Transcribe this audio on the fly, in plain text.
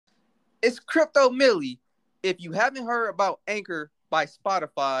It's Crypto Millie. If you haven't heard about Anchor by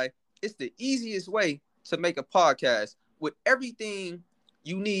Spotify, it's the easiest way to make a podcast with everything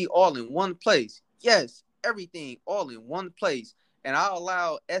you need all in one place. Yes, everything all in one place. And I'll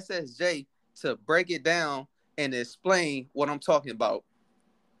allow SSJ to break it down and explain what I'm talking about.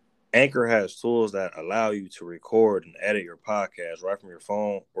 Anchor has tools that allow you to record and edit your podcast right from your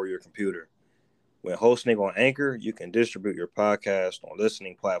phone or your computer. When hosting on Anchor, you can distribute your podcast on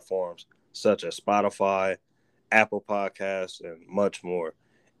listening platforms such as Spotify, Apple Podcasts, and much more.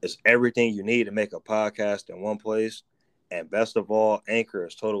 It's everything you need to make a podcast in one place. And best of all, Anchor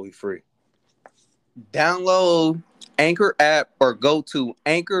is totally free. Download Anchor app or go to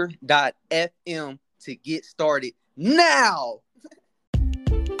anchor.fm to get started now.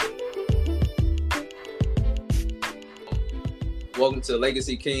 Welcome to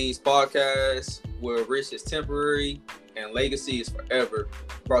Legacy Kings podcast, where rich is temporary and legacy is forever.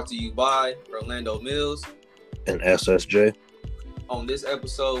 Brought to you by Orlando Mills and SSJ. On this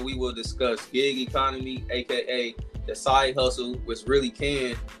episode, we will discuss gig economy, aka the side hustle, which really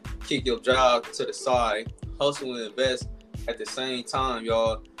can kick your job to the side, hustle and invest at the same time,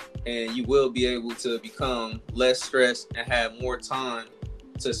 y'all, and you will be able to become less stressed and have more time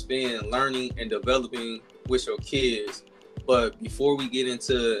to spend learning and developing with your kids. But before we get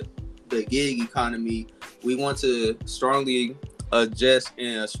into the gig economy, we want to strongly adjust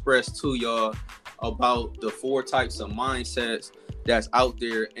and express to y'all about the 4 types of mindsets that's out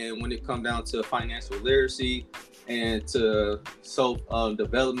there. And when it comes down to financial literacy and to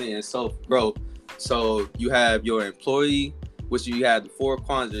self-development and self-growth. So you have your employee, which you have the 4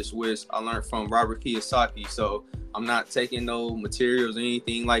 quadrants, which I learned from Robert Kiyosaki. So I'm not taking no materials or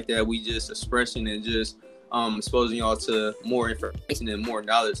anything like that. We just expressing and just exposing y'all to more information and more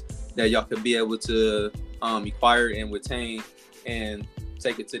knowledge that y'all can be able to acquire and retain and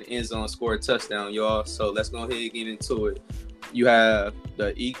take it to the end zone, score a touchdown, y'all. So let's go ahead and get into it. You have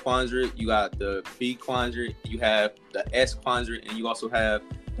the E quadrant, you got the B quadrant, you have the S quadrant, and you also have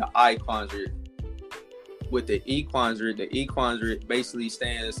the I quadrant. With the E quadrant basically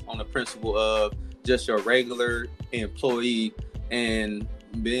stands on the principle of just your regular employee, and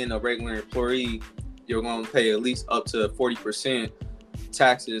being a regular employee, you're going to pay at least up to 40%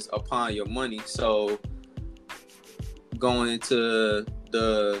 taxes upon your money. So going into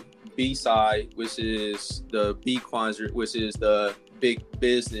the B side, which is the B quadrant, which is the big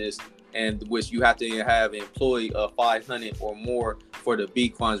business, and which you have to have an employee of 500 or more for the B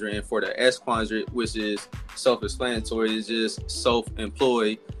quadrant. And for the S quadrant, which is self-explanatory, is just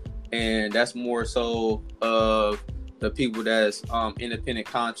self-employed, and that's more so of the people that's independent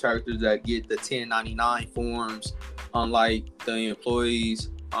contractors that get the 1099 forms, unlike the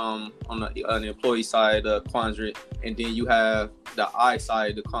employees on the employee side of the quadrant. And then you have the I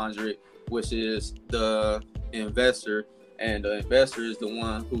side of the quadrant, which is the investor, and the investor is the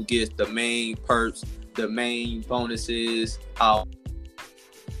one who gets the main perks, the main bonuses out,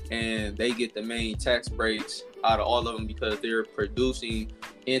 and they get the main tax breaks out of all of them because they're producing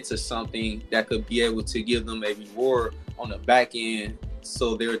into something that could be able to give them a reward on the back end.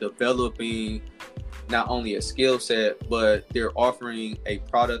 So they're developing not only a skill set, but they're offering a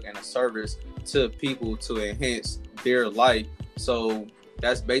product and a service to people to enhance their life. So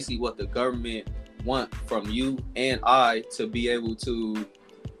that's basically what the government want from you and I, to be able to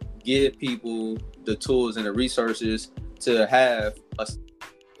give people the tools and the resources to have a.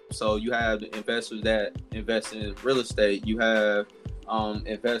 So you have the investors that invest in real estate. You have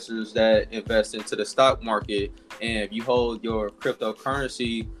investors that invest into the stock market. And if you hold your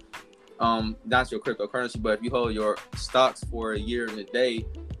cryptocurrency, not your cryptocurrency, but if you hold your stocks for a year and a day,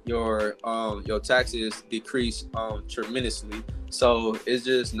 your taxes decrease tremendously. So it's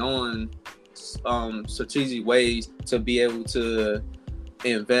just knowing strategic ways to be able to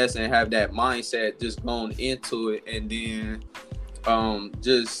invest and have that mindset just going into it, and then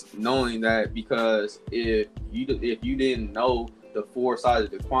just knowing that, because if you didn't know the 4 sides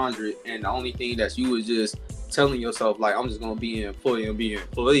of the quadrant, and the only thing that you was just telling yourself, like, I'm just gonna be an employee and be an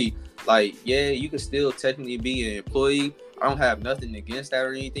employee, like, yeah, you can still technically be an employee. I don't have nothing against that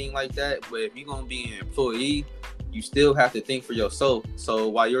or anything like that, but if you're gonna be an employee, you still have to think for yourself. So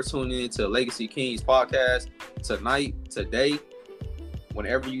while you're tuning into Legacy Kings podcast today,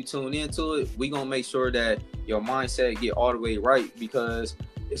 whenever you tune into it, we gonna make sure that your mindset get all the way right, because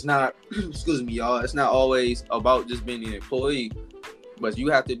it's not excuse me, y'all, it's not always about just being an employee, but you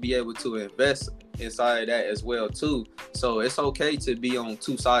have to be able to invest inside of that as well too. So it's okay to be on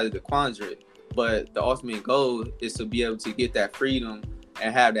 2 sides of the quadrant, but the ultimate goal is to be able to get that freedom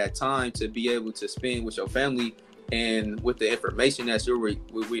and have that time to be able to spend with your family and with the information that you're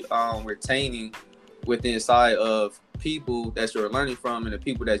retaining within inside of people that you're learning from and the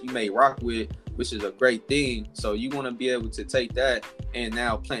people that you may rock with, which is a great thing. So you want to be able to take that and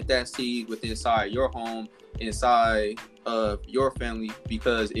now plant that seed within inside your home, inside of your family,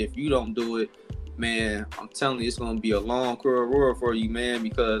 because if you don't do it, man, I'm telling you, it's going to be a long road for you, man,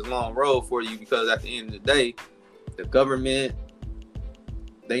 because at the end of the day, the government,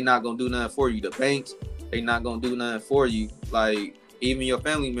 they not going to do nothing for you. The banks, they not going to do nothing for you. Like, even your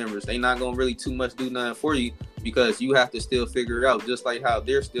family members, they not going to really too much do nothing for you, because you have to still figure it out, just like how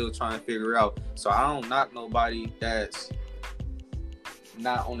they're still trying to figure it out. So I don't knock nobody that's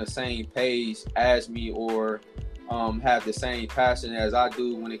not on the same page as me or have the same passion as I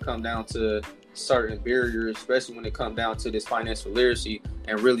do when it comes down to certain barriers, especially when it comes down to this financial literacy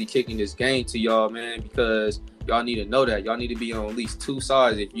and really kicking this game to y'all, man, because y'all need to know that. Y'all need to be on at least two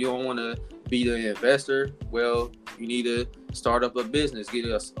sides. If you don't want to be the investor, well, you need to start up a business, get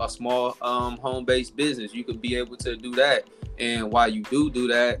a small home-based business. You could be able to do that. And while you do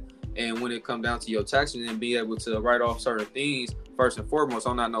that, and when it comes down to your taxes and be able to write off certain things, first and foremost,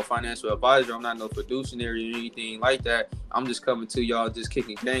 I'm not no financial advisor. I'm not no fiduciary or anything like that. I'm just coming to y'all, just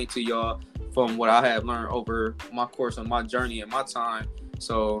kicking game to y'all from what I have learned over my course and my journey and my time.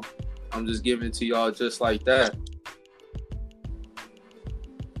 So I'm just giving it to y'all just like that.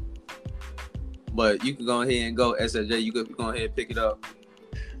 But you can go ahead and go, SJ. You can go ahead and pick it up.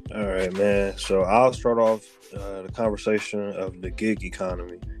 All right, man. So I'll start off the conversation of the gig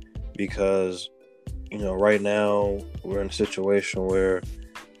economy, because, you know, right now we're in a situation where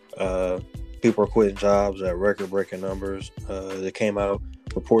people are quitting jobs at record-breaking numbers.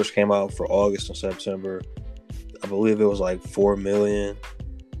 Reports came out for August and September. I believe it was like 4 million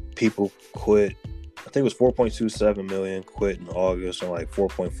people quit. I think it was 4.27 million quit in August and like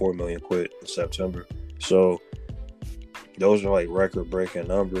 4.4 million quit in September. So those are like record-breaking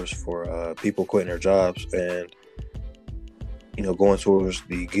numbers for people quitting their jobs and, you know, going towards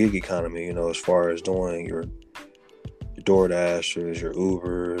the gig economy, you know, as far as doing your DoorDashers, your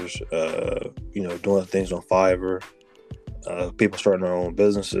Ubers, you know, doing things on Fiverr, people starting their own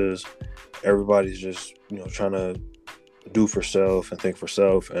businesses. Everybody's just, you know, trying to do for self and think for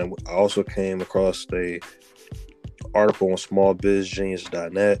self. And I also came across a article on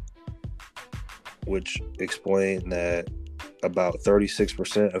smallbizgenius.net, which explained that about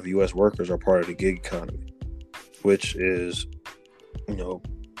 36% of U.S. workers are part of the gig economy, which is, you know,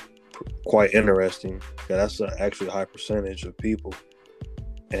 quite interesting. That's actually a high percentage of people.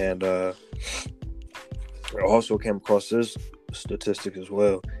 And I also came across this statistic as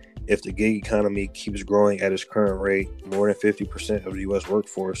well. If the gig economy keeps growing at its current rate, more than 50% of the U.S.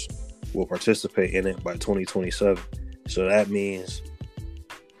 workforce will participate in it by 2027. So that means,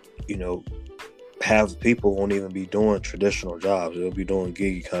 you know, half the people won't even be doing traditional jobs. They'll be doing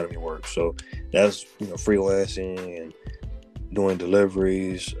gig economy work. So that's, you know, freelancing and doing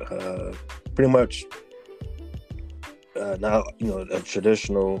deliveries, pretty much not, you know, a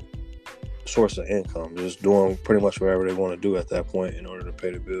traditional source of income, just doing pretty much whatever they want to do at that point in order to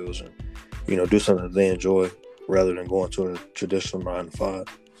pay the bills and, you know, do something that they enjoy rather than going to a traditional 9-to-5.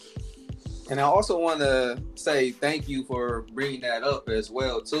 And I also want to say thank you for bringing that up as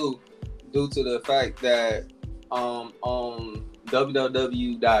well too, due to the fact that on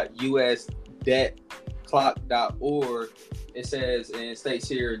www.usdebtclock.org, it says and it states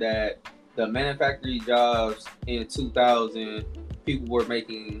here that the manufacturing jobs in 2000, people were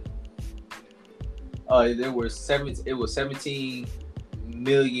making it was 17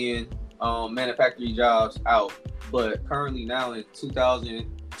 million manufacturing jobs out, but currently now in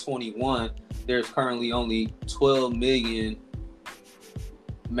 2021 there's currently only 12 million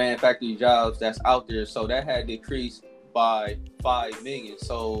manufacturing jobs that's out there. So that had decreased by 5 million.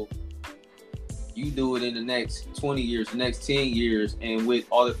 So you do it in the next 20 years, the next 10 years, and with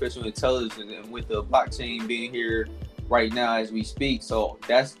artificial intelligence and with the blockchain being here right now as we speak, so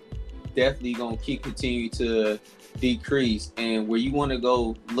that's definitely going to continue to decrease. And where you want to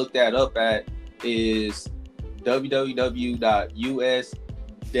go look that up at is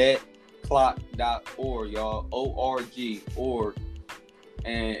www.usdebtclock.org, y'all, org.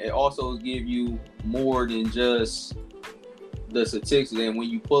 And it also give you more than just the statistics. And when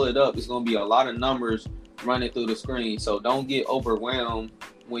you pull it up, it's going to be a lot of numbers running through the screen. So don't get overwhelmed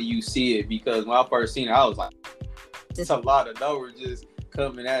when you see it, because when I first seen it, I was like, it's a lot of numbers just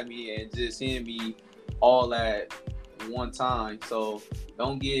coming at me and just seeing me all at one time. So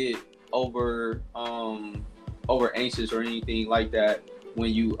don't get over anxious or anything like that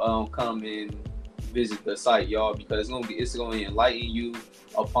when you come and visit the site, y'all, because it's going to enlighten you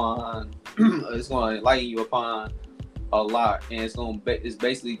upon a lot, and it's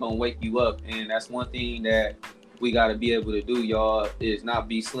basically gonna wake you up. And that's one thing that we got to be able to do, y'all, is not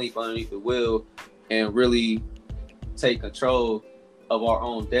be asleep underneath the wheel and really take control of our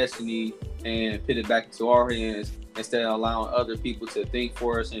own destiny and put it back into our hands instead of allowing other people to think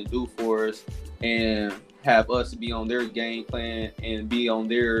for us and do for us and have us be on their game plan and be on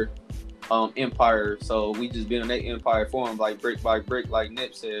their empire. So we just been on that empire for them, like brick by brick, like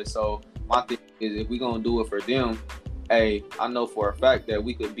Nip said. So my thing is, if we gonna do it for them, hey, I know for a fact that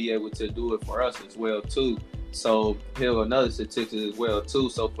we could be able to do it for us as well too. So here another statistic as well too.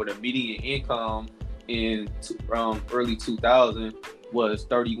 So for the median income in early 2000 was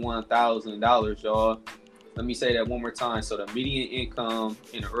 $31,000, y'all. Let me say that one more time. So the median income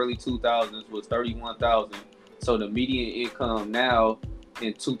in the early 2000s was $31,000. So the median income now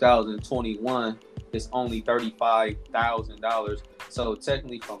in 2021 is only $35,000. So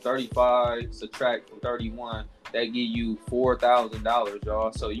technically, from 35 subtract from 31, that give you $4,000,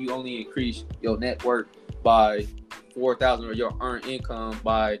 y'all. So you only increase your net worth by $4,000, or your earned income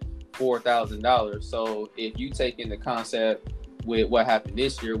by $4,000. So if you take in the concept with what happened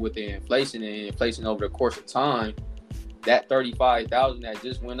this year with the inflation and inflation over the course of time, that $35,000 that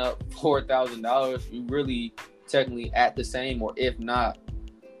just went up $4,000, you really technically at the same, or if not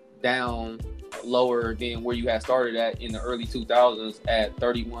down lower than where you had started at in the early 2000s at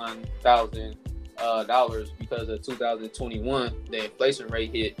 $31,000 because of 2021 the inflation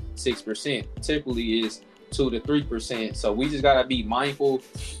rate hit 6%. Typically is 2 to 3%. So we just gotta be mindful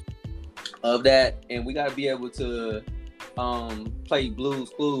of that, and we gotta be able to play Blue's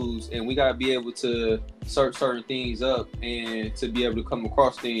Clues, and we gotta be able to search certain things up and to be able to come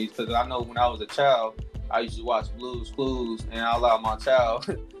across things. Because I know when I was a child, I used to watch Blue's Clues, and I allow my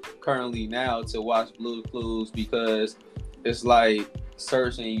child currently now to watch Blue's Clues because it's like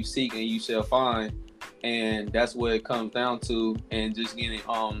search and you seek and you shall find, and that's what it comes down to. And just getting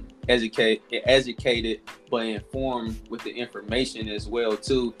educated but informed with the information as well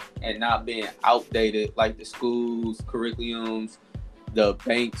too, and not being outdated like the schools, curriculums, the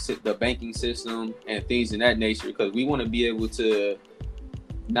banking system, and things in that nature. Because we want to be able to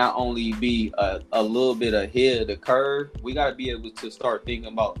not only be a little bit ahead of the curve, we got to be able to start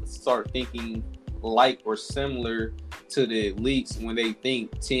thinking like or similar to the elites when they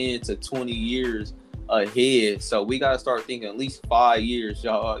think 10 to 20 years ahead. So we got to start thinking at least 5 years,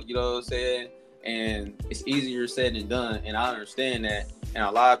 y'all. You know what I'm saying? And it's easier said than done, and I understand that. And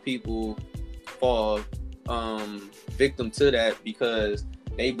a lot of people fall victim to that because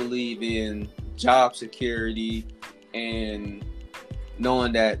they believe in job security and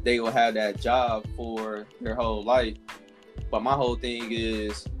knowing that they will have that job for their whole life. But my whole thing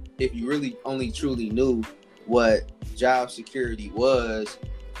is, if you really only truly knew what job security was,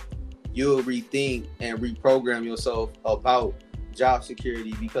 you'll rethink and reprogram yourself about job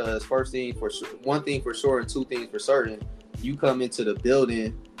security. Because one thing for sure and two things for certain, you come into the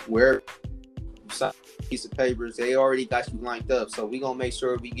building where you sign a piece of papers, they already got you lined up. So we're gonna make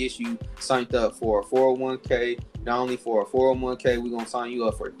sure we get you signed up for a 401k. Not only for a 401k, we're gonna sign you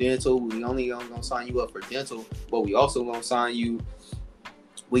up for dental. We only gonna sign you up for dental, but we also gonna sign you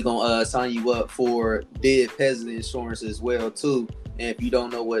up for dead peasant insurance as well too. And if you don't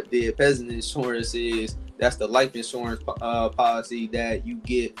know what dead peasant insurance is, that's the life insurance policy that you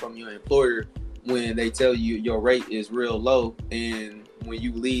get from your employer when they tell you your rate is real low, and when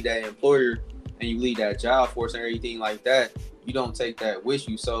you leave that employer and you leave that job force and everything like that, you don't take that with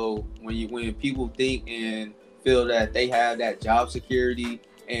you. So when people think and feel that they have that job security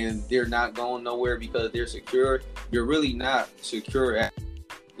and they're not going nowhere because they're secure, you're really not secure.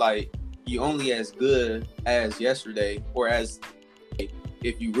 Like, you only as good as yesterday, or as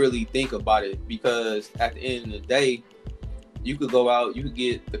if you really think about it. Because at the end of the day, you could go out, you could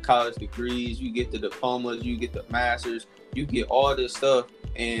get the college degrees, you get the diplomas, you get the masters, you get all this stuff,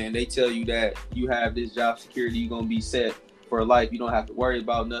 and they tell you that you have this job security, you're gonna be set for life, you don't have to worry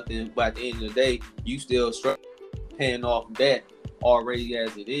about nothing. But at the end of the day, you still struggle paying off debt already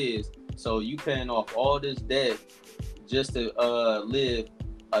as it is. So you paying off all this debt just to live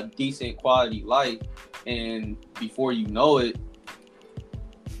a decent quality life, and before you know it,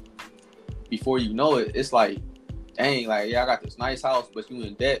 it's like, dang, like, yeah, I got this nice house, but you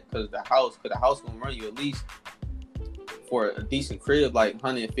in debt because the house gonna run you at least for a decent crib like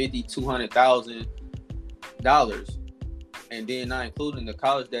 $150,000-$200,000, and then not including the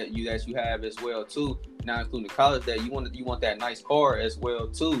college debt you have as well too. Not including the college debt, you want that nice car as well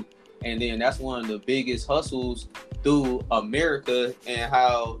too. And then that's one of the biggest hustles through America, and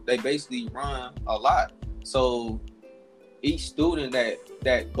how they basically run a lot. So each student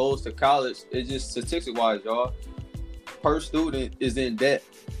that goes to college, it's just statistic wise, y'all, per student is in debt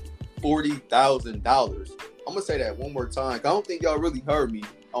 $40,000. I'm gonna say that one more time. I don't think y'all really heard me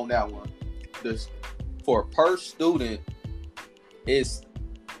on that one. For per student, it's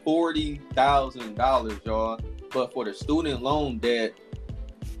 $40,000, y'all. But for the student loan debt,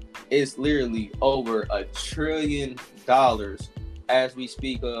 it's literally over $1 trillion as we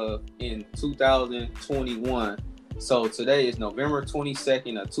speak of in 2021. So today is November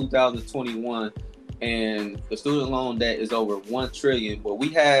 22nd of 2021, and the student loan debt is over $1 trillion. But we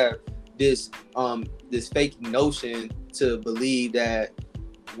have this fake notion to believe that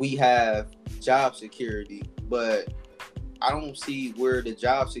we have job security, but I don't see where the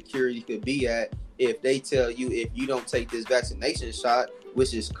job security could be at if they tell you if you don't take this vaccination shot,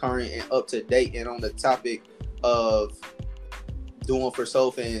 which is current and up to date and on the topic of doing for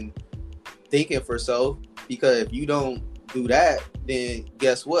self and thinking for self, because if you don't do that, then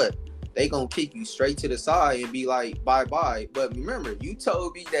guess what? They gonna kick you straight to the side and be like, bye-bye. But remember, you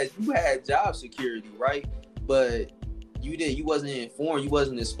told me that you had job security, right? But you wasn't informed, you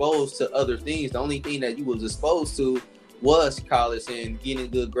wasn't exposed to other things. The only thing that you was exposed to was college and getting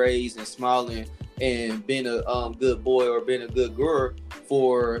good grades and smiling and being a good boy or being a good girl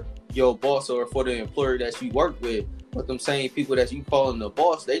for your boss or for the employer that you work with. But them same people that you calling the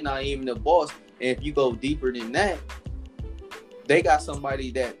boss, they not even the boss. And if you go deeper than that, they got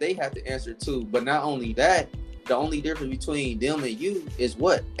somebody that they have to answer to. But not only that, the only difference between them and you is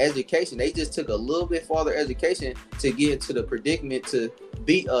what? Education. They just took a little bit farther education to get into the predicament to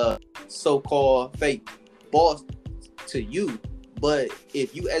be a so-called fake boss to you. But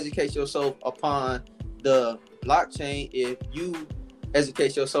if you educate yourself upon the blockchain, if you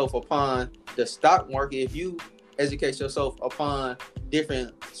educate yourself upon the stock market, if you educate yourself upon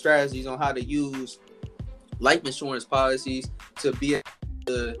different strategies on how to use life insurance policies to be able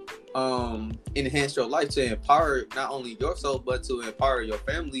to enhance your life, to empower not only yourself but to empower your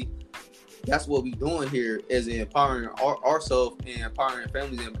family. That's what we doing here, is empowering ourselves and empowering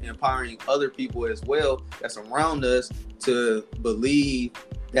families and empowering other people as well that's around us to believe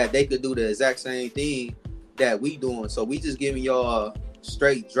that they could do the exact same thing that we doing. So we just giving y'all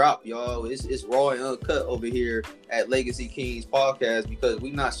straight drop, y'all. It's raw and uncut over here at Legacy Kings Podcast, because we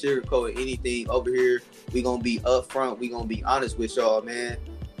not sugarcoating anything over here. We gonna be upfront. We gonna be honest with y'all, man,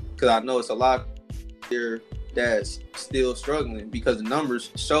 because I know it's a lot here that's still struggling, because the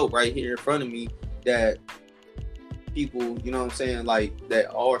numbers show right here in front of me that people, you know what I'm saying, like, that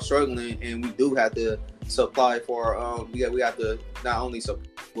are struggling, and we do have to supply for we have to not only support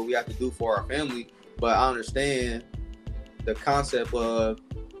what we have to do for our family. But I understand the concept of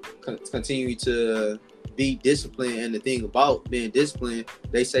continuing to be disciplined, and the thing about being disciplined,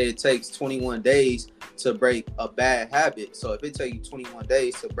 they say it takes 21 days to break a bad habit. So if it takes you 21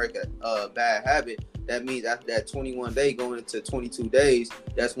 days to break a bad habit, that means after that 21 day going into 22 days,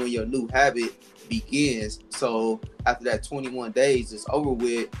 that's when your new habit begins. So after that 21 days is over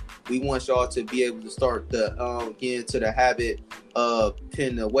with, we want y'all to be able to start the get into the habit of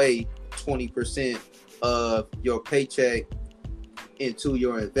pinning away 20% of your paycheck into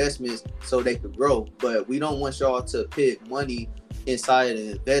your investments so they could grow. But we don't want y'all to put money inside of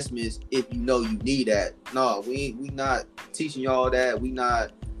the investments if you know you need that. No, we not teaching y'all that. We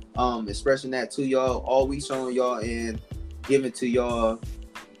not expressing that to y'all. All we showing y'all and giving to y'all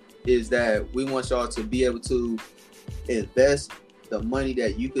is that we want y'all to be able to invest the money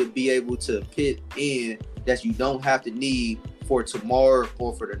that you could be able to put in, that you don't have to need for tomorrow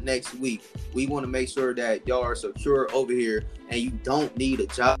or for the next week. We want to make sure that y'all are secure over here and you don't need a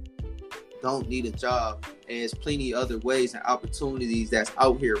job. And there's plenty of other ways and opportunities that's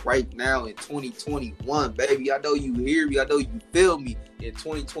out here right now in 2021, baby. I know you hear me. I know you feel me. In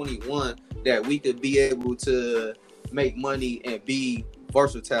 2021, that we could be able to make money and be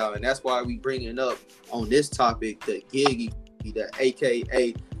versatile. And that's why we bringing up on this topic the gig, the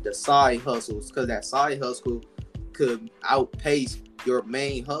AKA the side hustles, because that side hustle could outpace your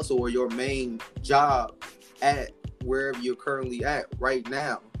main hustle or your main job at wherever you're currently at right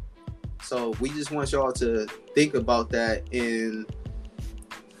now. So we just want y'all to think about that and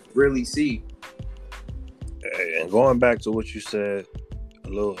really see. And going back to what you said a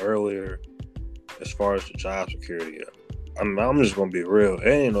little earlier, as far as the job security, I'm just gonna be real. There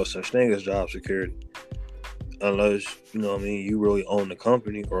ain't no such thing as job security unless, you know what I mean, you really own the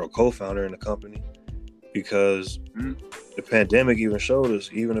company or a co-founder in the company. Because the pandemic even showed us,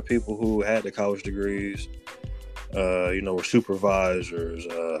 even the people who had the college degrees, were supervisors,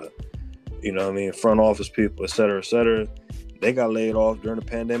 front office people, et cetera, they got laid off during the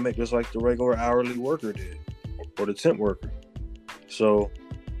pandemic just like the regular hourly worker did, or the temp worker. So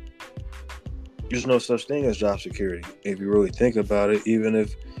there's no such thing as job security if you really think about it. Even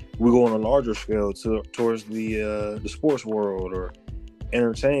if we go on a larger scale towards the sports world or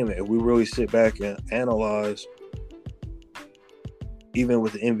entertainment, if we really sit back and analyze, even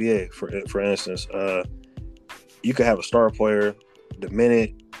with the NBA, for instance, you could have a star player. The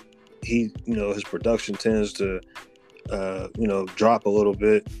minute his production tends to drop a little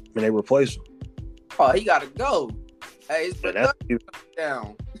bit, and they replace him. Oh, he got to go. Hey, his production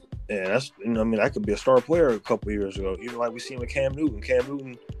down. Yeah, that's that could be a star player a couple of years ago. Even like we seen with Cam Newton. Cam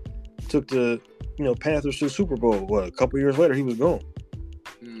Newton took the Panthers to the Super Bowl. A couple of years later, he was gone.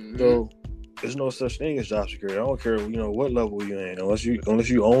 Mm-hmm. So there's no such thing as job security. I don't care what level you're in, unless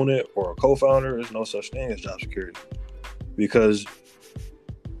you own it or a co-founder. There's no such thing as job security, because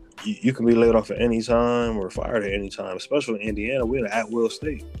you can be laid off at any time or fired at any time. Especially in Indiana, we're an at-will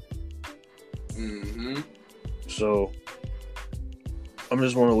state. Mm-hmm. So I'm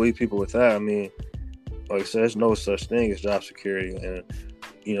just want to leave people with that. I mean, like I said, there's no such thing as job security. And,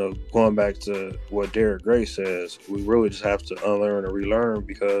 going back to what Derek Gray says, we really just have to unlearn and relearn,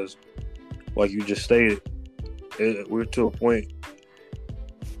 because, like you just stated, we're to a point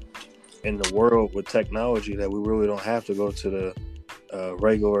in the world with technology that we really don't have to go to the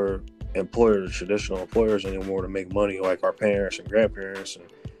regular employers, traditional employers anymore to make money like our parents and grandparents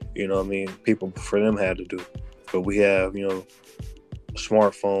and, people before them had to do. But we have,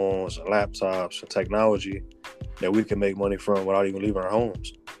 smartphones and laptops and technology that we can make money from without even leaving our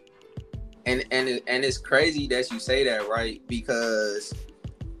homes. And it's crazy that you say that, right? Because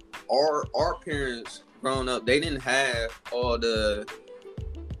our parents growing up, they didn't have all the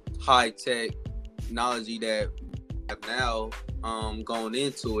high tech technology that we have now going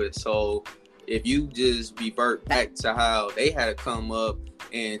into it. So if you just revert back to how they had to come up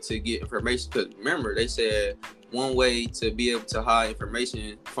and to get information, because remember, they said one way to be able to hide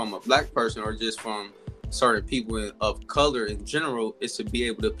information from a black person or just from certain people of color in general is to be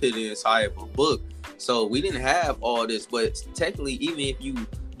able to put it inside of a book. So we didn't have all this, but technically, even if you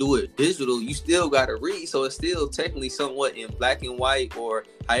do it digital, you still got to read. So it's still technically somewhat in black and white or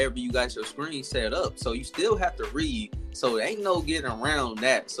however you got your screen set up. So you still have to read. So there ain't no getting around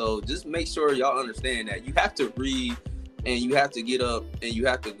that. So just make sure y'all understand that you have to read and you have to get up and you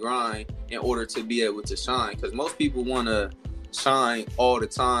have to grind in order to be able to shine. Because most people want to shine all the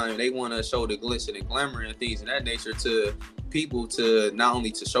time. They want to show the glitz and the glamour and things of that nature to people, to not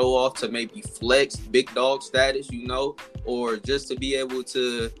only to show off, to maybe flex big dog status, or just to be able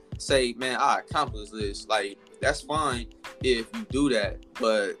to say, man, I accomplished this. Like, that's fine if you do that,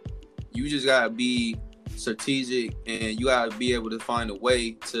 but you just got to be strategic and you got to be able to find a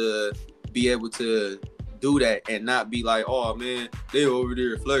way to be able to do that and not be like, oh man, they over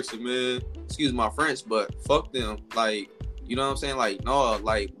there flexing, man. Excuse my French, but fuck them. Like, you know what I'm saying? Like, no,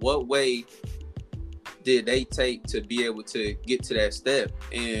 like, what way did they take to be able to get to that step?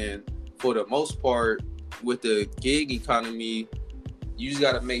 And for the most part, with the gig economy, you just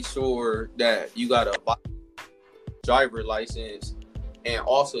got to make sure that you got a driver license, and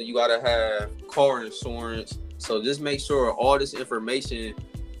also you got to have car insurance. So just make sure all this information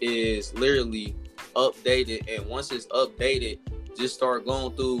is literally updated, and once it's updated, just start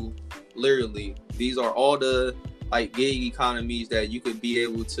going through. Literally, these are all the gig economies that you could be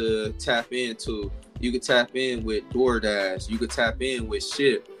able to tap into. You could tap in with DoorDash, you could tap in with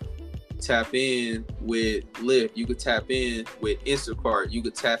Ship, tap in with Lyft, you could tap in with Instacart, you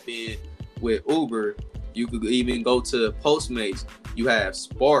could tap in with Uber, you could even go to Postmates. You have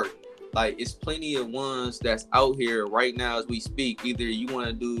Spark. Like, it's plenty of ones that's out here right now as we speak. Either you want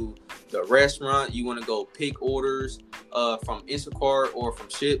to do the restaurant, you want to go pick orders from Instacart or from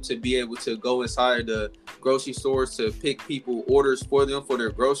Ship to be able to go inside the grocery stores to pick people orders for them for their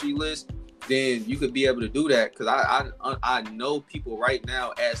grocery list, then you could be able to do that. Because I know people right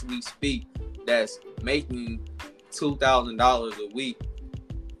now as we speak that's making $2,000 a week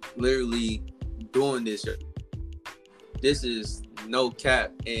literally doing this. This is no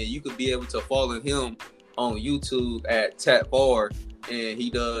cap, and you could be able to follow him on YouTube at Tap Bar, and he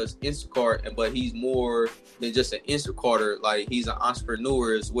does Instacart, but he's more than just an Instacarter. Like, he's an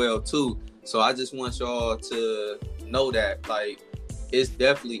entrepreneur as well too. So I just want y'all to know that, like, it's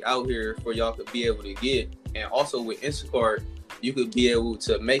definitely out here for y'all to be able to get. And also with Instacart, you could be able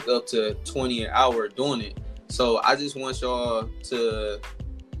to make up to $20 an hour doing it. So I just want y'all to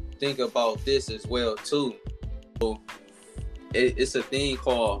think about this as well too. So it's a thing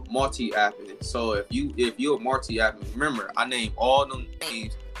called multi-apping. So if you're multi-apping, remember, I named all the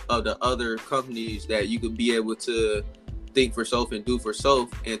names of the other companies that you could be able to think for self and do for self,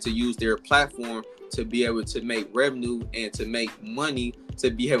 and to use their platform to be able to make revenue and to make money to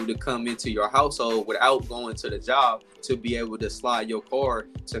be able to come into your household without going to the job, to be able to slide your car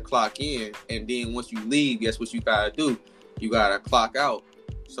to clock in. And then once you leave, guess what you gotta do? You gotta clock out.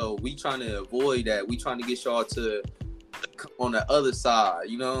 So we trying to avoid that. We trying to get y'all to on the other side.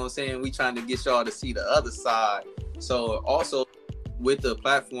 You know what I'm saying? We trying to get y'all to see the other side. So also with the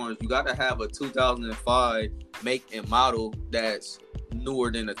platforms, you gotta have a 2005 make and model that's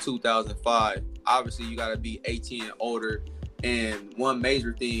newer than a 2005. Obviously, you gotta be 18 and older. And one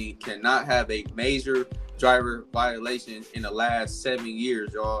major thing, cannot have a major driver violation in the last 7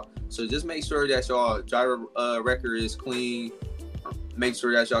 years, y'all. So just make sure that y'all driver record is clean. Make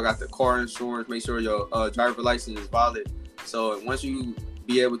sure that y'all got the car insurance. Make sure your driver license is valid. So once you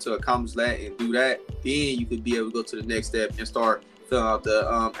be able to accomplish that and do that, then you could be able to go to the next step and start filling out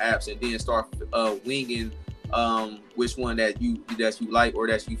the apps, and then start winging which one that you like or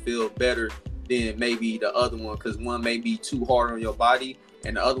that you feel better than maybe the other one, because one may be too hard on your body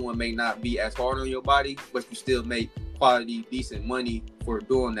and the other one may not be as hard on your body, but you still make quality, decent money for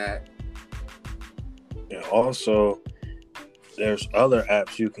doing that. And also, there's other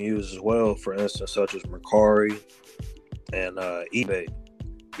apps you can use as well, for instance, such as Mercari and eBay,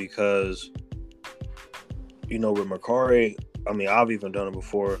 because, you know, with Mercari, I mean, I've even done it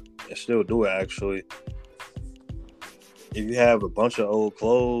before and still do it actually. If you have a bunch of old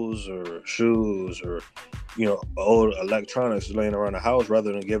clothes or shoes or, you know, old electronics laying around the house,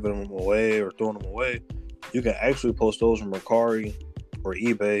 rather than giving them away or throwing them away, you can actually post those on Mercari or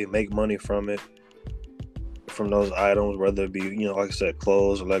eBay, make money from it, from those items, whether it be, you know, like I said,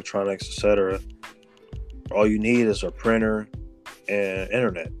 clothes, electronics, etc. All you need is a printer and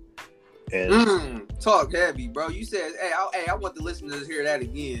internet. And talk heavy, bro. You said, I want the listeners to hear that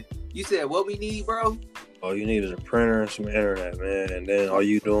again. You said what we need, bro? All you need is a printer and some internet, man. And then all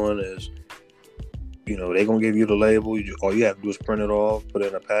you doing is, you know, they gonna give you the label. All you have to do is print it off, put it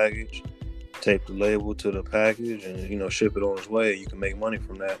in a package, tape the label to the package, and, you know, ship it on its way. You can make money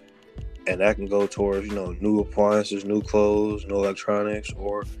from that. And that can go towards, you know, new appliances, new clothes, new electronics,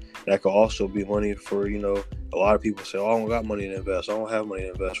 or that could also be money for, you know, a lot of people say, oh, I don't got money to invest. I don't have money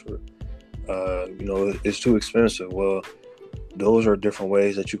to invest for. You know, it's too expensive. Well, those are different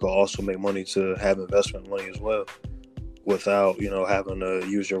ways that you can also make money to have investment money as well, without, you know, having to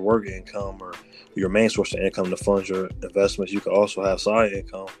use your work income or your main source of income to fund your investments. You can also have side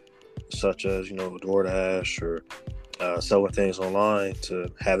income, such as, you know, DoorDash or selling things online,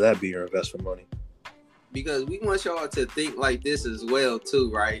 to have that be your investment money. Because we want y'all to think like this as well too,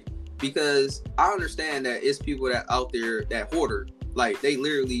 right? Because I understand that it's people that out there that hoarder, like they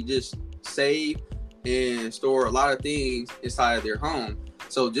literally just save and store a lot of things inside of their home.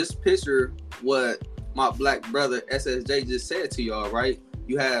 So just picture what my black brother SSJ just said to y'all, right?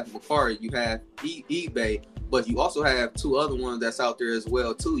 You have Mercari, you have eBay, but you also have two other ones that's out there as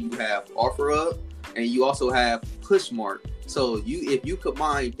well too. You have OfferUp, and you also have Pushmark. So if you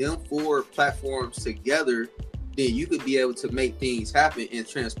combine them 4 platforms together, then you could be able to make things happen and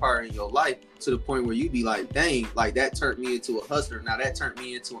transpire in your life to the point where you be like, dang, like that turned me into a hustler. Now that turned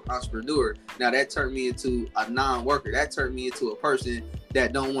me into an entrepreneur. Now that turned me into a non-worker. That turned me into a person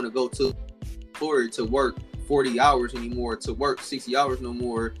that don't want to go to Florida to work 40 hours anymore, to work 60 hours no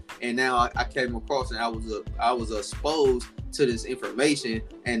more. And now I came across and I was exposed to this information,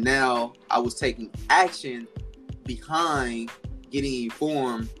 and now I was taking action behind getting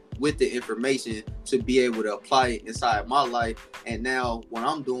informed with the information to be able to apply it inside my life. And now what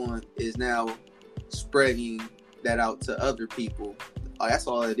I'm doing is now spreading that out to other people. That's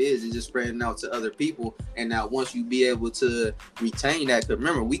all it is just spreading out to other people. And now once you be able to retain that, because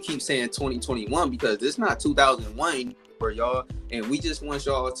remember, we keep saying 2021 because it's not 2001 for y'all, and we just want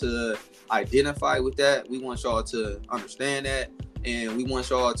y'all to identify with that. We want y'all to understand that, and we want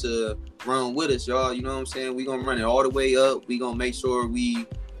y'all to run with us, y'all. You know what I'm saying? We gonna run it all the way up. We gonna make sure we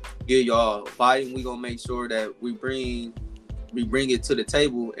give y'all fighting. We gonna make sure that we bring it to the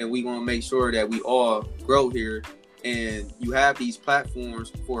table, and we gonna make sure that we all grow here. And you have these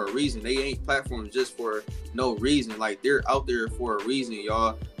platforms for a reason. They ain't platforms just for no reason. Like, they're out there for a reason,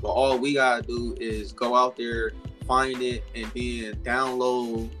 y'all. But all we gotta do is go out there, find it, and then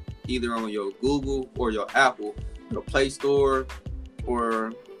download either on your Google or your Apple, your Play Store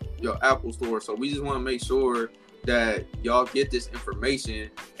or your Apple Store. So we just want to make sure that y'all get this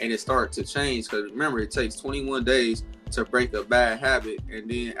information and it starts to change. Because remember, it takes 21 days to break a bad habit. And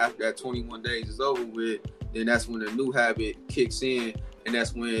then after that 21 days is over with, then that's when the new habit kicks in, and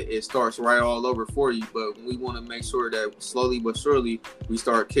that's when it starts right all over for you. But we want to make sure that slowly but surely we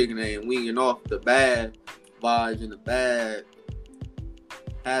start kicking it and weaning off the bad vibes and the bad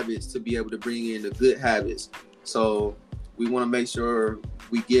habits to be able to bring in the good habits. So we want to make sure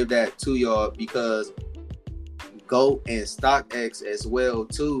we give that to y'all, because GOAT and StockX as well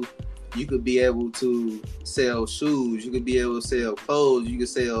too. You could be able to sell shoes, you could be able to sell clothes, you could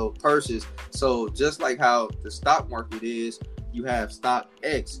sell purses. So just like how the stock market is, you have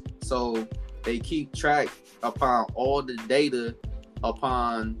StockX. So they keep track upon all the data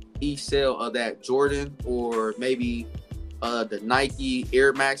upon each sale of that Jordan, or maybe the Nike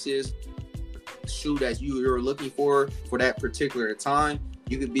Air Maxes shoe that you're looking for that particular time.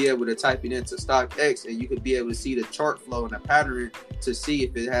 You could be able to type it into StockX, and you could be able to see the chart flow and the pattern to see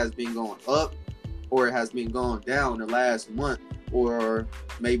if it has been going up or it has been going down the last month, or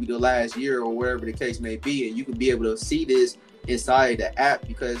maybe the last year, or wherever the case may be. And you can be able to see this inside the app,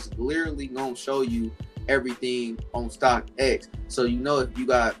 because it's literally going to show you everything on StockX. So you know if you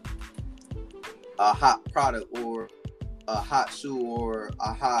got a hot product or a hot shoe or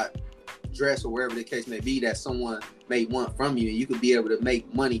a hot dress or wherever the case may be that someone may want from you, and you could be able to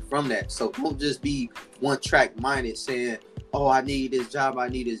make money from that. So don't just be one track minded saying, oh, I need this job,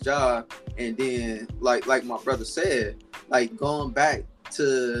 and then like my brother said, like going back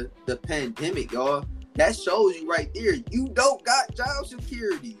to the pandemic, y'all, that shows you right there you don't got job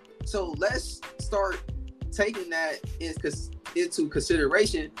security. So let's start taking that into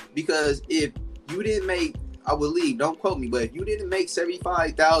consideration, because if you didn't make, I believe, don't quote me, but if you didn't make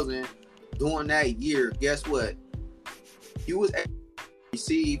 $75,000 during that year, guess what? You was able to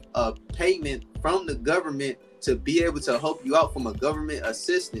receive a payment from the government to be able to help you out from a government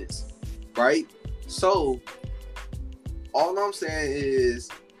assistance, right? So all I'm saying is,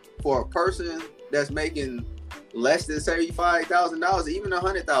 for a person that's making less than $75,000, even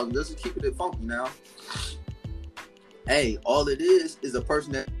 $100,000, just to keep it funky now, hey, all it is a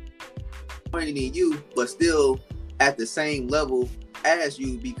person that pointing in you, but still at the same level as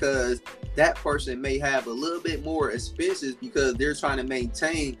you, because that person may have a little bit more expenses because they're trying to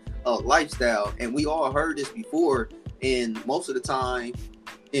maintain a lifestyle. And we all heard this before, and most of the time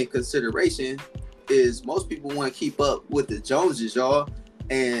in consideration is most people want to keep up with the Joneses, y'all.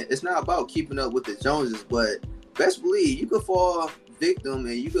 And it's not about keeping up with the Joneses, but best believe you could fall victim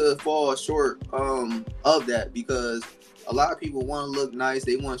and you could fall short of that, because a lot of people want to look nice,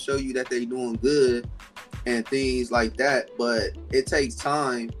 they want to show you that they're doing good and things like that, but it takes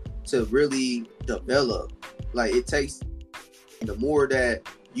time to really develop. Like, it takes, the more that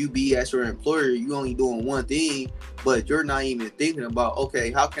you be as your employer, you only doing one thing, but you're not even thinking about,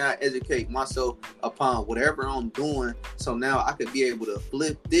 okay, how can I educate myself upon whatever I'm doing, so now I could be able to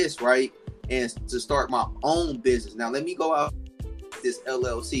flip this, right, and to start my own business. Now let me go out this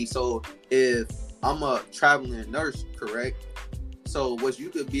LLC. So if I'm a traveling nurse, correct? So what you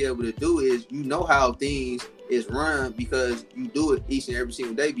could be able to do is, you know how things is run because you do it each and every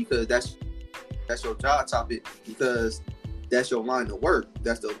single day, because that's your job topic, because that's your line of work.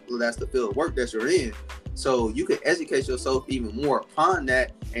 That's the field of work that you're in. So you could educate yourself even more upon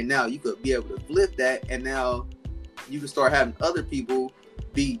that, and now you could be able to flip that, and now you can start having other people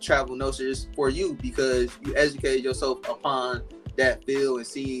be travel nurses for you, because you educated yourself upon that field and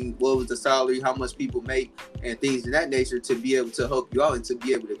seeing what was the salary, how much people make, and things of that nature, to be able to help you out and to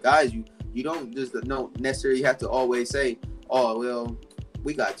be able to guide you. You don't necessarily have to always say, oh, well,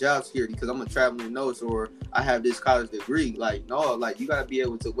 we got job security because I'm a traveling nurse, or I have this college degree. Like, no, like, you got to be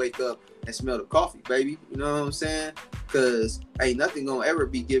able to wake up and smell the coffee, baby. You know what I'm saying? Because ain't nothing going to ever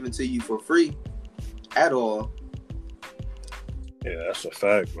be given to you for free at all. Yeah, that's a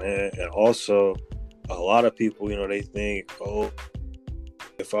fact, man. And also, a lot of people, they think, oh,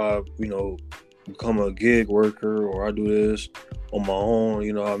 if I, become a gig worker or I do this on my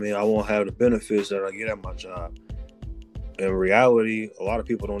own, I won't have the benefits that I get at my job. In reality, a lot of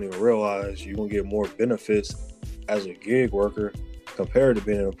people don't even realize you're going to get more benefits as a gig worker compared to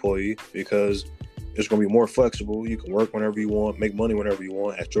being an employee, because it's going to be more flexible. You can work whenever you want, make money whenever you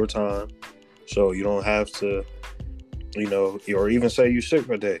want at your time. So you don't have to, or even say you're sick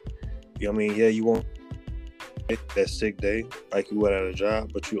for a day. Yeah, you won't get that sick day like you would at a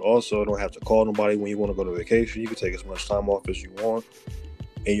job, but you also don't have to call nobody when you want to go to vacation. You can take as much time off as you want.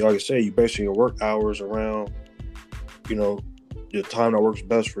 And like I say, you basically your work hours around, the time that works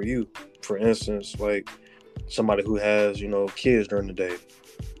best for you. For instance, like somebody who has, kids during the day,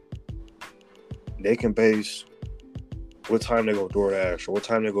 they can base what time they go DoorDash or what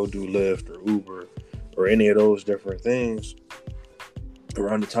time they go do Lyft or Uber or any of those different things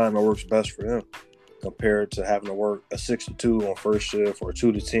around the time that works best for them, compared to having to work a 6 to 2 on first shift or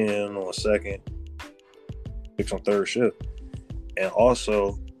 2 to 10 on second, 6 on third shift. And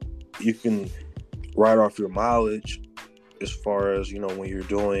also, you can write off your mileage as far as, when you're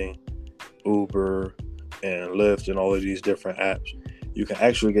doing Uber and Lyft and all of these different apps, you can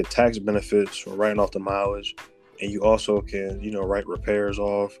actually get tax benefits for writing off the mileage. And you also can, write repairs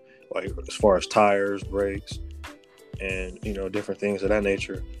off, like as far as tires, brakes, and, different things of that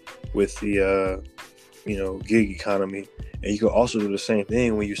nature with the, gig economy. And you can also do the same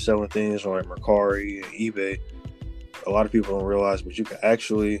thing when you're selling things on like Mercari and eBay. A lot of people don't realize, but you can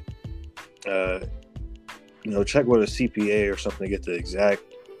actually, check with a CPA or something to get the exact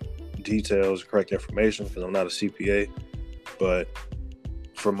details, correct information, because I'm not a CPA. But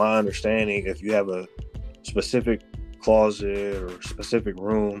from my understanding, if you have a specific closet or specific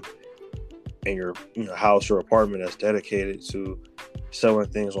room in your house or apartment that's dedicated to selling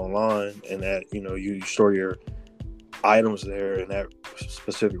things online, and that you store your items there in that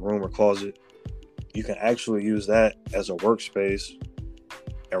specific room or closet, you can actually use that as a workspace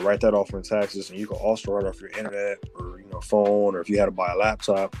and write that off from taxes. And you can also write off your internet or phone, or if you had to buy a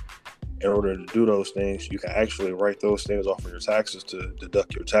laptop. In order to do those things, you can actually write those things off of your taxes to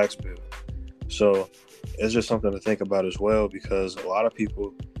deduct your tax bill. So it's just something to think about as well, because a lot of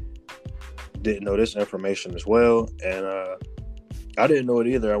people didn't know this information as well. And I didn't know it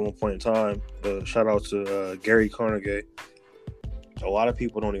either at one point in time. Shout out to Gary Carnegie. A lot of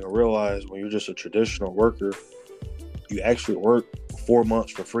people don't even realize when you're just a traditional worker, you actually work 4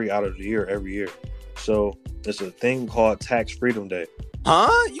 months for free out of the year every year. So it's a thing called Tax Freedom Day.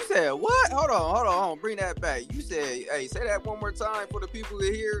 Huh? You said what? Hold on. Bring that back. You said, hey, say that one more time for the people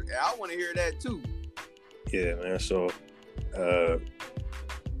to hear. I want to hear that too. Yeah, man. So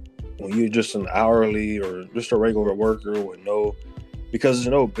when you're just an hourly or just a regular worker with because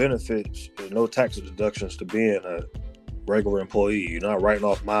there's no benefits, there's no tax deductions to being a regular employee. You're not writing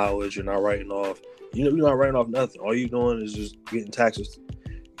off mileage. You're not writing off, you're not writing off nothing. All you're doing is just getting taxes,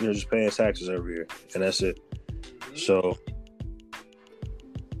 just paying taxes every year. And that's it. Mm-hmm. So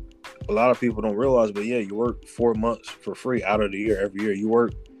a lot of people don't realize, but yeah, you work 4 months for free out of the year every year. You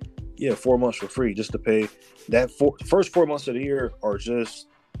work, 4 months for free just to pay that. First 4 months of the year are just,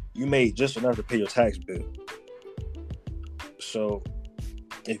 you made just enough to pay your tax bill. So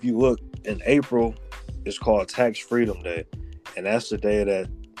if you look in April, it's called Tax Freedom Day. And that's the day that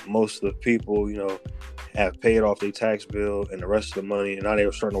most of the people, have paid off their tax bill and the rest of the money, and now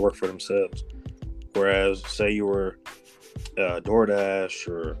they're starting to work for themselves. Whereas, say you were DoorDash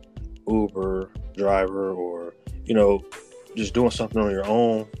or Uber driver, or just doing something on your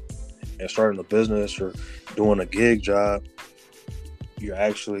own and starting a business or doing a gig job, you're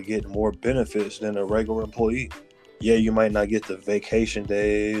actually getting more benefits than a regular employee. Yeah, you might not get the vacation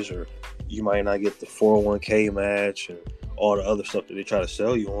days, or you might not get the 401k match and all the other stuff that they try to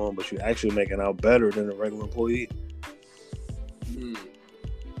sell you on, but you're actually making out better than a regular employee.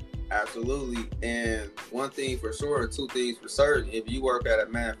 Absolutely. And one thing for sure, two things for certain, if you work at a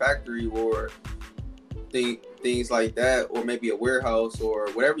manufactory or things like that, or maybe a warehouse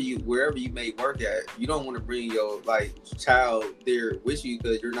or wherever you may work at, you don't want to bring your child there with you,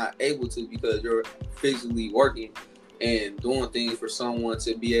 because you're not able to, because you're physically working and doing things for someone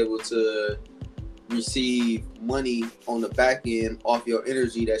to be able to receive money on the back end off your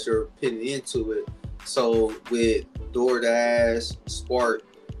energy that you're putting into it. So with DoorDash, Spark,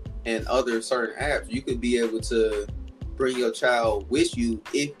 and other certain apps, you could be able to bring your child with you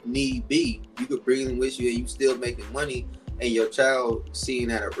if need be. You could bring them with you and you still making money, and your child seeing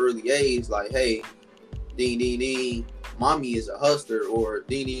at an early age, like, hey, ding, ding, ding, mommy is a hustler, or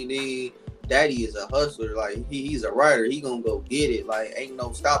ding, ding, ding, daddy is a hustler. Like, he's a writer. He gonna go get it. Like, ain't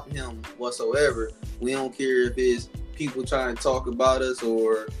no stopping him whatsoever. We don't care if it's people trying to talk about us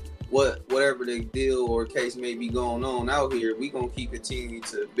or whatever the deal or case may be going on out here. We gonna keep continuing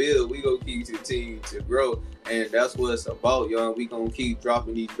to build. We gonna keep continuing to grow, and that's what it's about, y'all. We gonna keep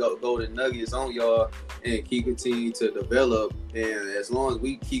dropping these golden nuggets on y'all and keep continuing to develop. And as long as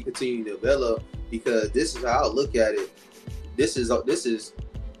we keep continuing to develop, because this is how I look at it. This is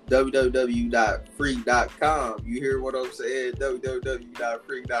www.free.com. You hear what I'm saying?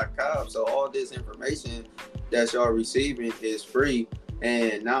 www.free.com. So all this information that y'all receiving is free.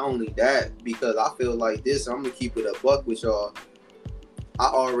 And not only that, because I feel like this, I'm gonna keep it a buck with y'all. I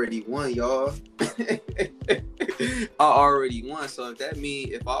already won, y'all. I already won. So if that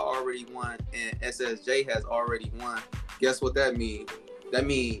means, if I already won and SSJ has already won, guess what that means? That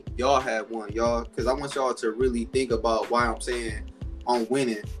means y'all have won, y'all. Because I want y'all to really think about why I'm saying I'm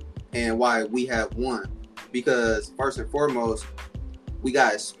winning and why we have won. Because first and foremost, we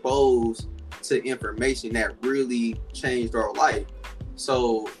got exposed to information that really changed our life.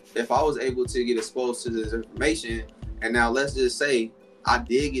 So if I was able to get exposed to this information, and now let's just say I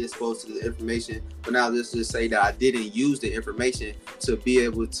did get exposed to the information, but now let's just say that I didn't use the information to be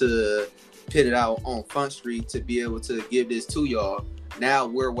able to put it out on Front Street to be able to give this to y'all. Now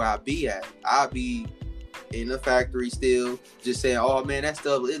where will I be at? I'll be in the factory still, just saying, "Oh man, that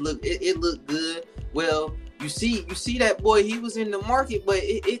stuff it looked good." Well, you see that boy, he was in the market, but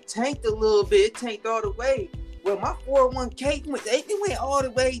it tanked a little bit. It tanked all the way. Well, my 401k went all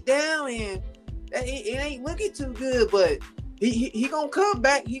the way down, and it ain't looking too good. But he gonna come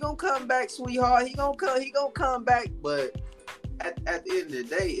back. He gonna come back, sweetheart. He gonna come back. But at the end of the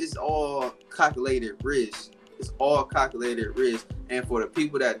day, it's all calculated risk. It's all calculated risk. And for the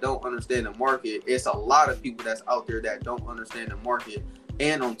people that don't understand the market, it's a lot of people that's out there that don't understand the market.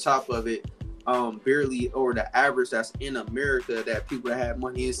 And on top of it, barely, or the average that's in America, that people that have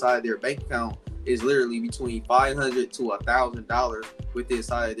money inside their bank account is literally between $500 to $1,000 with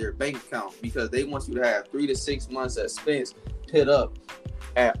inside their bank account, because they want you to have 3 to 6 months expense put up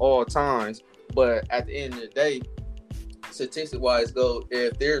at all times. But at the end of the day, statistic wise go,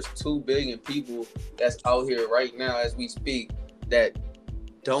 if there's 2 billion people that's out here right now as we speak that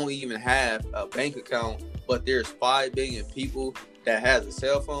don't even have a bank account, but there's 5 billion people that has a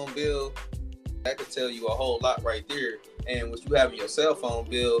cell phone bill, that could tell you a whole lot right there. And with you having your cell phone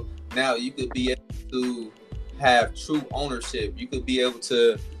bill, now you could be able to have true ownership. You could be able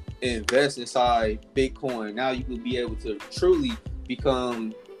to invest inside Bitcoin. Now you could be able to truly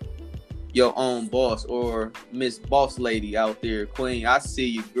become your own boss, or Miss Boss Lady out there, Queen. I see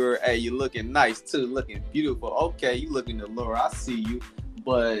you, girl. Hey, you looking nice too, looking beautiful. Okay, you looking allure. I see you.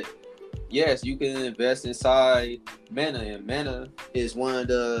 But yes, you can invest inside Mana, and Mana is one of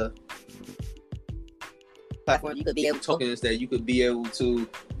the platforms you could be able to tokens that you could be able to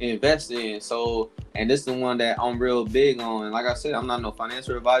invest in. So, and this is the one that I'm real big on. Like I said, I'm not no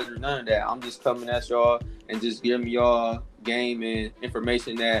financial advisor, none of that. I'm just coming at y'all and just giving y'all game and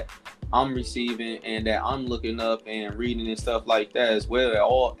information that I'm receiving and that I'm looking up and reading and stuff like that, as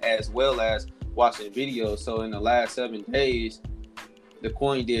well as watching videos. So in the last 7 days, the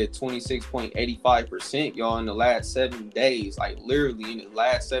coin did 26.85%, y'all, in the last 7 days. Like literally in the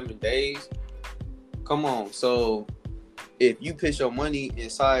last 7 days. Come on. So if you put your money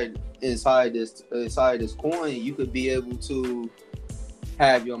inside this coin, you could be able to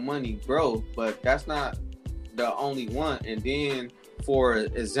have your money grow. But that's not the only one. And then, for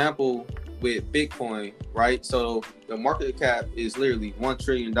example, with Bitcoin, right? So the market cap is literally $1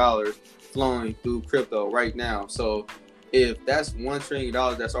 trillion flowing through crypto right now. So if that's $1 trillion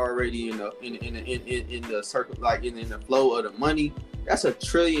that's already in the circle, like in the flow of the money, that's $1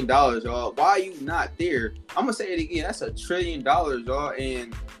 trillion, y'all. Why are you not there? I'm gonna say it again. That's $1 trillion, y'all.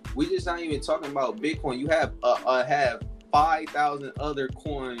 And we just not even talking about Bitcoin. You have 5,000 other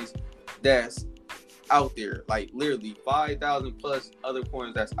coins that's out there, like literally 5,000 plus other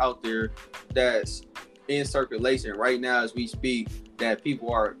coins that's out there that's in circulation right now as we speak, that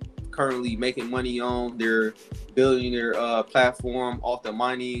people are currently making money on. They're building their platform off the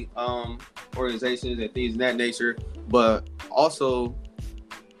mining organizations and things of that nature. But also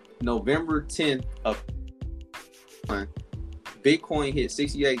November 10th of Bitcoin hit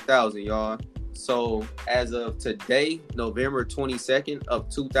 68,000, y'all. So as of today, November 22nd of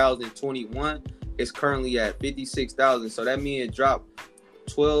 2021, it's currently at 56,000. So that means it dropped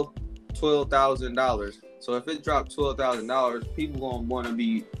 $12,000. So if it dropped $12,000, people gonna want to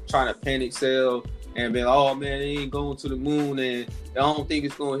be trying to panic sell and be like, oh man, it ain't going to the moon, and I don't think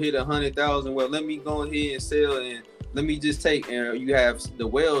it's gonna hit 100,000. Well, let me go ahead and sell, and let me just take. And you have the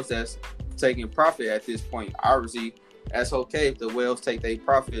whales that's taking profit at this point. Obviously, that's okay if the whales take their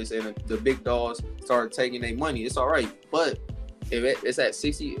profits and the big dogs start taking their money. It's all right, but if it's at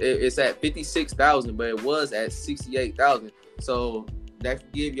 56,000, but it was at 68,000. So that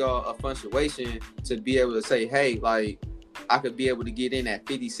could give y'all a fluctuation to be able to say, hey, like I could be able to get in at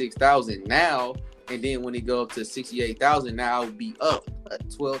 56,000 now, and then when it go up to 68,000, now I would be up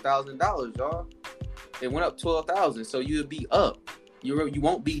 $12,000, y'all. It went up 12,000, so you'll be up. You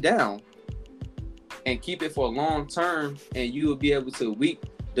won't be down, and keep it for a long term, and you will be able to reap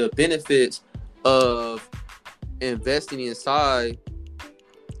the benefits of investing inside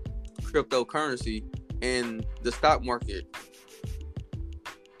cryptocurrency and the stock market.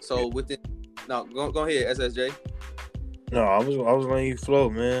 So go ahead, SSJ. No, I was letting you flow,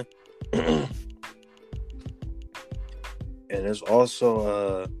 man. And it's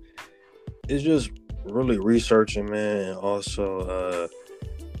also it's just really researching, man, and also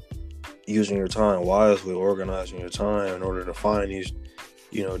using your time wisely, organizing your time in order to find these,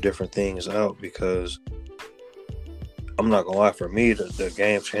 different things out. Because I'm not gonna lie, for me, the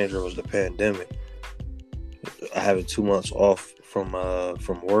game changer was the pandemic. Having 2 months off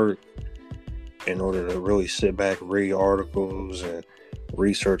from work in order to really sit back, read articles, and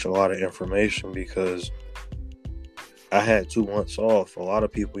research a lot of information, because I had 2 months off. A lot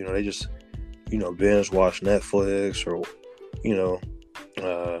of people, they just, binge watch Netflix, or,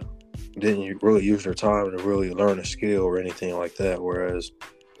 didn't really use their time to really learn a skill or anything like that. Whereas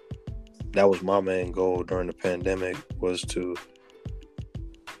that was my main goal during the pandemic, was to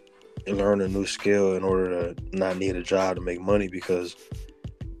learn a new skill in order to not need a job to make money, because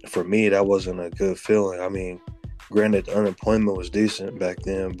for me, that wasn't a good feeling. I mean, granted, the unemployment was decent back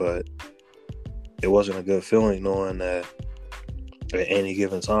then, but it wasn't a good feeling knowing that at any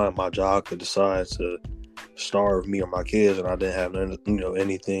given time my job could decide to starve me or my kids, and I didn't have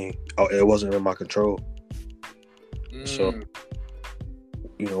anything. It wasn't in my control. So,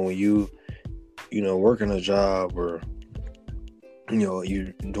 when you working a job, or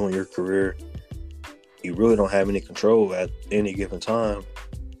you doing your career, you really don't have any control at any given time.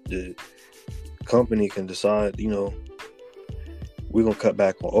 The company can decide, we're going to cut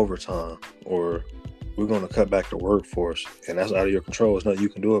back on overtime, or we're going to cut back the workforce, and that's out of your control. There's nothing you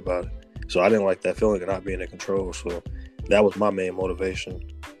can do about it. So I didn't like that feeling of not being in control. So that was my main motivation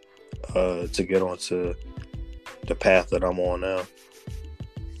to get onto the path that I'm on now.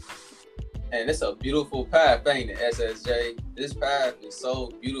 And it's a beautiful path, ain't it, SSJ? This path is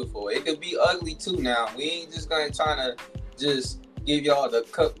so beautiful. It could be ugly too now. We ain't just going to try to just give y'all the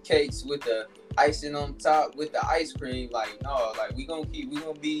cupcakes with the icing on top with the ice cream. Like, no, like we gonna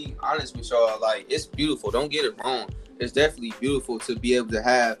be honest with y'all. Like, it's beautiful. Don't get it wrong. It's definitely beautiful to be able to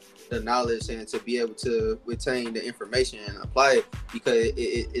have the knowledge and to be able to retain the information and apply it, because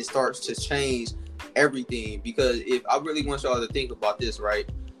it starts to change everything. Because if I really want y'all to think about this, right?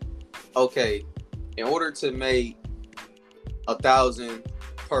 Okay, in order to make 1,000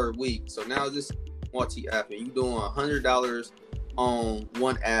 per week, so now this multi-app, and you doing $100 on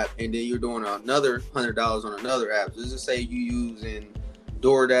one app, and then you're doing another $100 on another app. Let's just say you using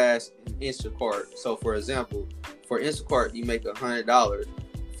DoorDash and Instacart. So for example, for Instacart you make $100.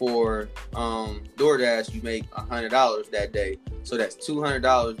 For DoorDash you make $100 that day. So that's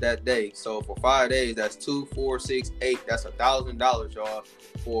 $200 that day. So for 5 days, that's 2, 4, 6, 8. That's $1,000, y'all,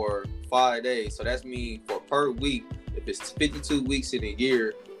 for 5 days. So that's mean for per week, if it's 52 weeks in a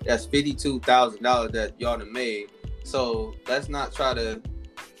year, that's $52,000 that y'all done made. So let's not try to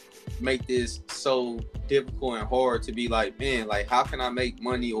make this so difficult and hard to be like, man, like, how can I make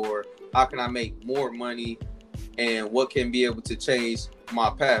money, or how can I make more money, and what can be able to change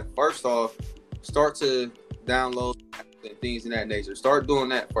my path? First off, start to download and things in that nature. Start doing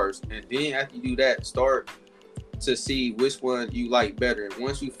that first, and then after you do that, start to see which one you like better. And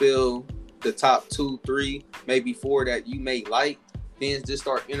once you feel the top 2, 3, maybe 4 that you may like, then just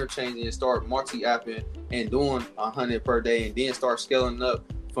start interchanging and start multi-apping and doing 100 per day, and then start scaling up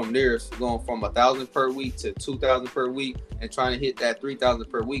from there, so going from 1,000 per week to 2,000 per week, and trying to hit that 3,000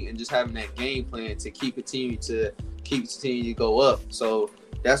 per week, and just having that game plan to continue to go up. So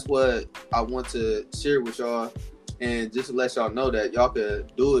that's what I want to share with y'all, and just to let y'all know that y'all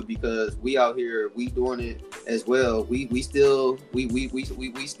could do it, because we out here, we doing it as well. We still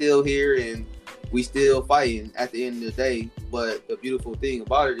here, and we still fighting at the end of the day. But the beautiful thing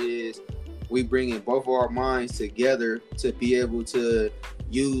about it is we bringing both of our minds together to be able to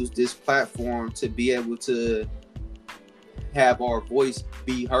use this platform to be able to have our voice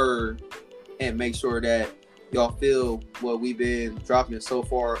be heard, and make sure that y'all feel what we've been dropping so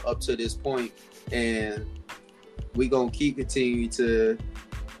far up to this point. And we gonna keep continuing to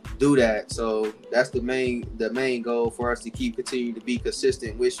do that. So that's the main goal for us, to keep continuing to be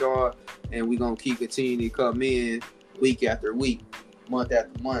consistent with y'all, and we gonna keep continuing to come in week after week, month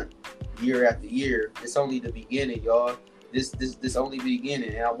after month, year after year. It's only the beginning, y'all. This only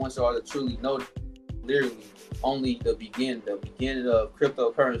beginning, and I want y'all to truly know that, literally only the beginning of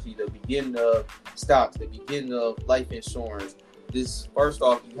cryptocurrency, the beginning of stocks, the beginning of life insurance. This, first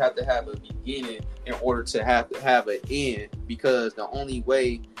off, you have to have a beginning in order to have an end, because the only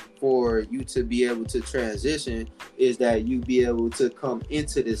way for you to be able to transition is that you be able to come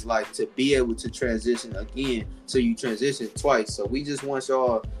into this life to be able to transition again. So you transition twice. So we just want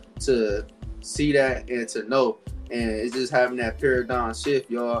y'all to see that and to know. And it's just having that paradigm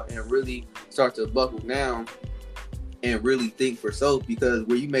shift, y'all, and really start to buckle down and really think for self. Because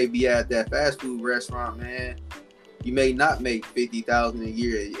where you may be at that fast food restaurant, man, you may not make $50,000 a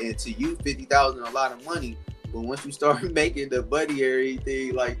year, and to you, $50,000 a lot of money. But once you start making the money or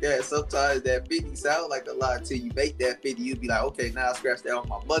anything like that, sometimes that 50 sound like a lot until you make that 50. You'll be like, okay, now I scratch that off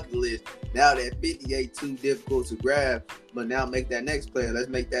my bucket list. Now that 50 ain't too difficult to grab. But now make that next player. Let's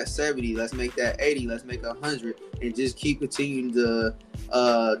make that 70. Let's make that 80. Let's make 100. And just keep continuing to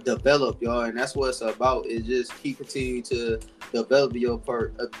develop, y'all. And that's what it's about, is just keep continuing to develop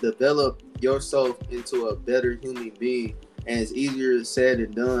develop yourself into a better human being. And it's easier said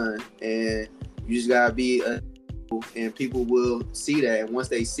than done. And you just gotta be and people will see that. And once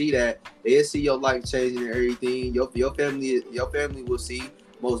they see that, they'll see your life changing and everything. Your family will see,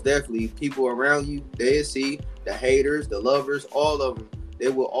 most definitely. People around you, they'll see. The haters, the lovers, all of them, they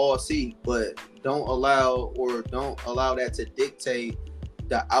will all see. But don't allow that to dictate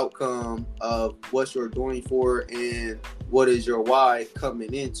the outcome of what you're doing for and what is your why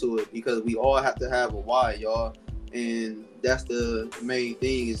coming into it. Because we all have to have a why, y'all. And that's the main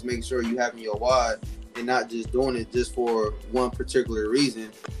thing, is make sure you having your why and not just doing it just for one particular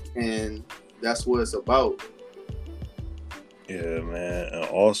reason. And that's what it's about. Yeah, man. And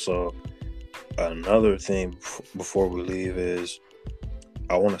also, another thing before we leave is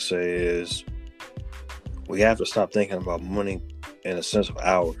we have to stop thinking about money in a sense of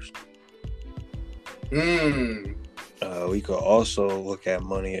hours. We could also look at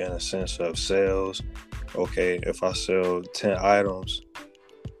money in a sense of sales. Okay, if I sell 10 items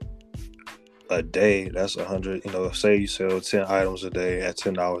a day, that's 100. Say you sell 10 items a day at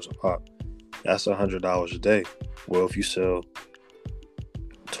 $10 a pop, that's $100 a day. Well, if you sell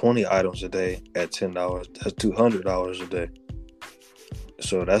 20 items a day at $10, that's $200 a day.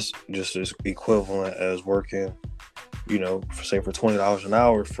 So that's just as equivalent as working, say for $20 an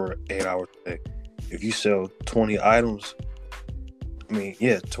hour for 8 hours a day. If you sell 20 items,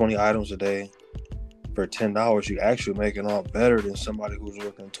 20 items a day for $10, you actually making a lot better than somebody who's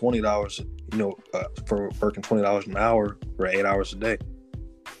working $20, for working $20 an hour for 8 hours a day.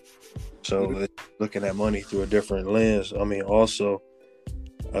 So it's looking at money through a different lens. Also,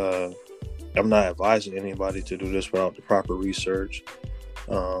 I'm not advising anybody to do this without the proper research.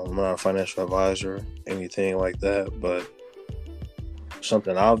 I'm not a financial advisor, anything like that, but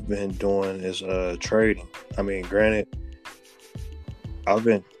something I've been doing is trading. Granted, I've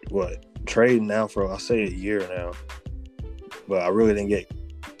been trading now for, I'll say, a year now, but I really didn't get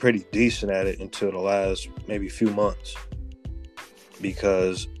pretty decent at it until the last maybe few months,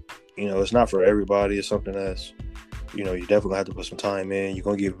 because it's not for everybody. It's something that's, you definitely have to put some time in. You're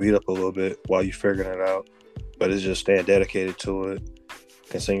gonna get beat up a little bit while you're figuring it out, but it's just staying dedicated to it,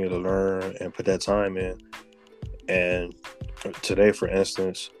 continue to learn and put that time in. And today, for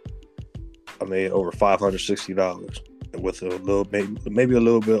instance, I made over $560 with a little, maybe a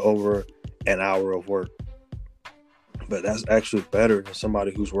little bit over an hour of work. But that's actually better than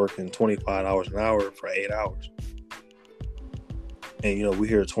somebody who's working $25 an hour for 8 hours. And we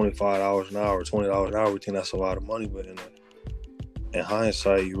hear $25 an hour, $20 an hour, we think that's a lot of money, but in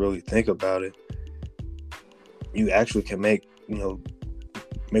hindsight, you really think about it, you actually can make,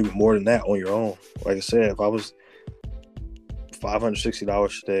 maybe more than that on your own. Like I said, if I was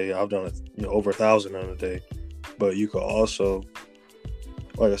 $560 a day, I've done over $1,000 in a day. But you could also,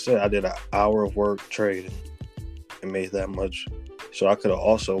 like I said, I did an hour of work trading and made that much. So I could have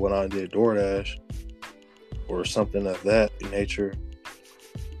also went out and did DoorDash or something of that nature,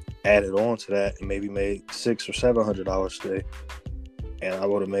 added on to that, and maybe made $600 or $700 a day. And I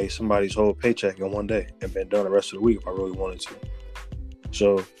would have made somebody's whole paycheck in one day and been done the rest of the week if I really wanted to.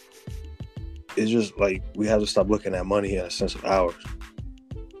 So it's just like we have to stop looking at money in a sense of hours.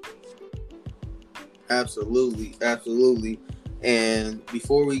 Absolutely. And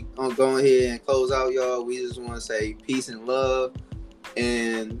before we go ahead and close out, y'all, we just want to say peace and love.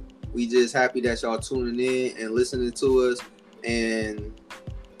 And we just happy that y'all tuning in and listening to us. And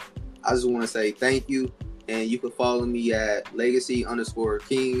I just want to say thank you. And you can follow me at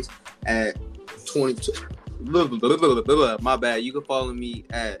legacy_kings at 20. My bad. You can follow me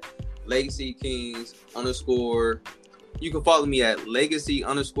at legacy_kings_. You can follow me at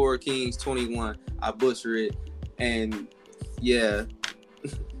legacy_kings21. I butcher it. And yeah.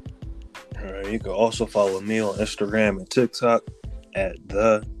 All right. You can also follow me on Instagram and TikTok at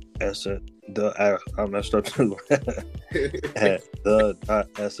I messed up too. At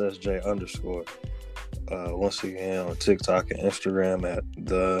the.ssj_. Once again, on TikTok and Instagram at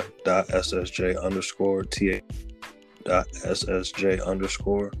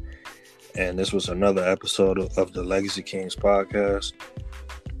the.ssj_ta.ssj_. And this was another episode of the Legacy Kings podcast.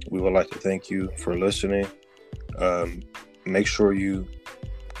 We would like to thank you for listening. Make sure you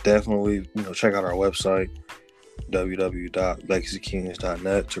definitely check out our website,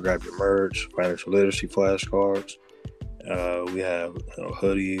 www.legacykings.net to grab your merch, financial literacy flashcards. We have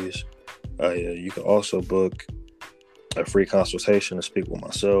hoodies. You can also book a free consultation to speak with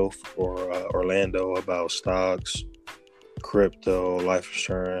myself or Orlando about stocks, crypto, life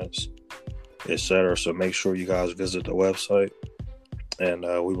insurance, etc. So make sure you guys visit the website, and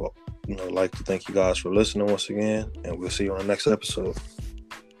we will like to thank you guys for listening once again, and we'll see you on the next episode.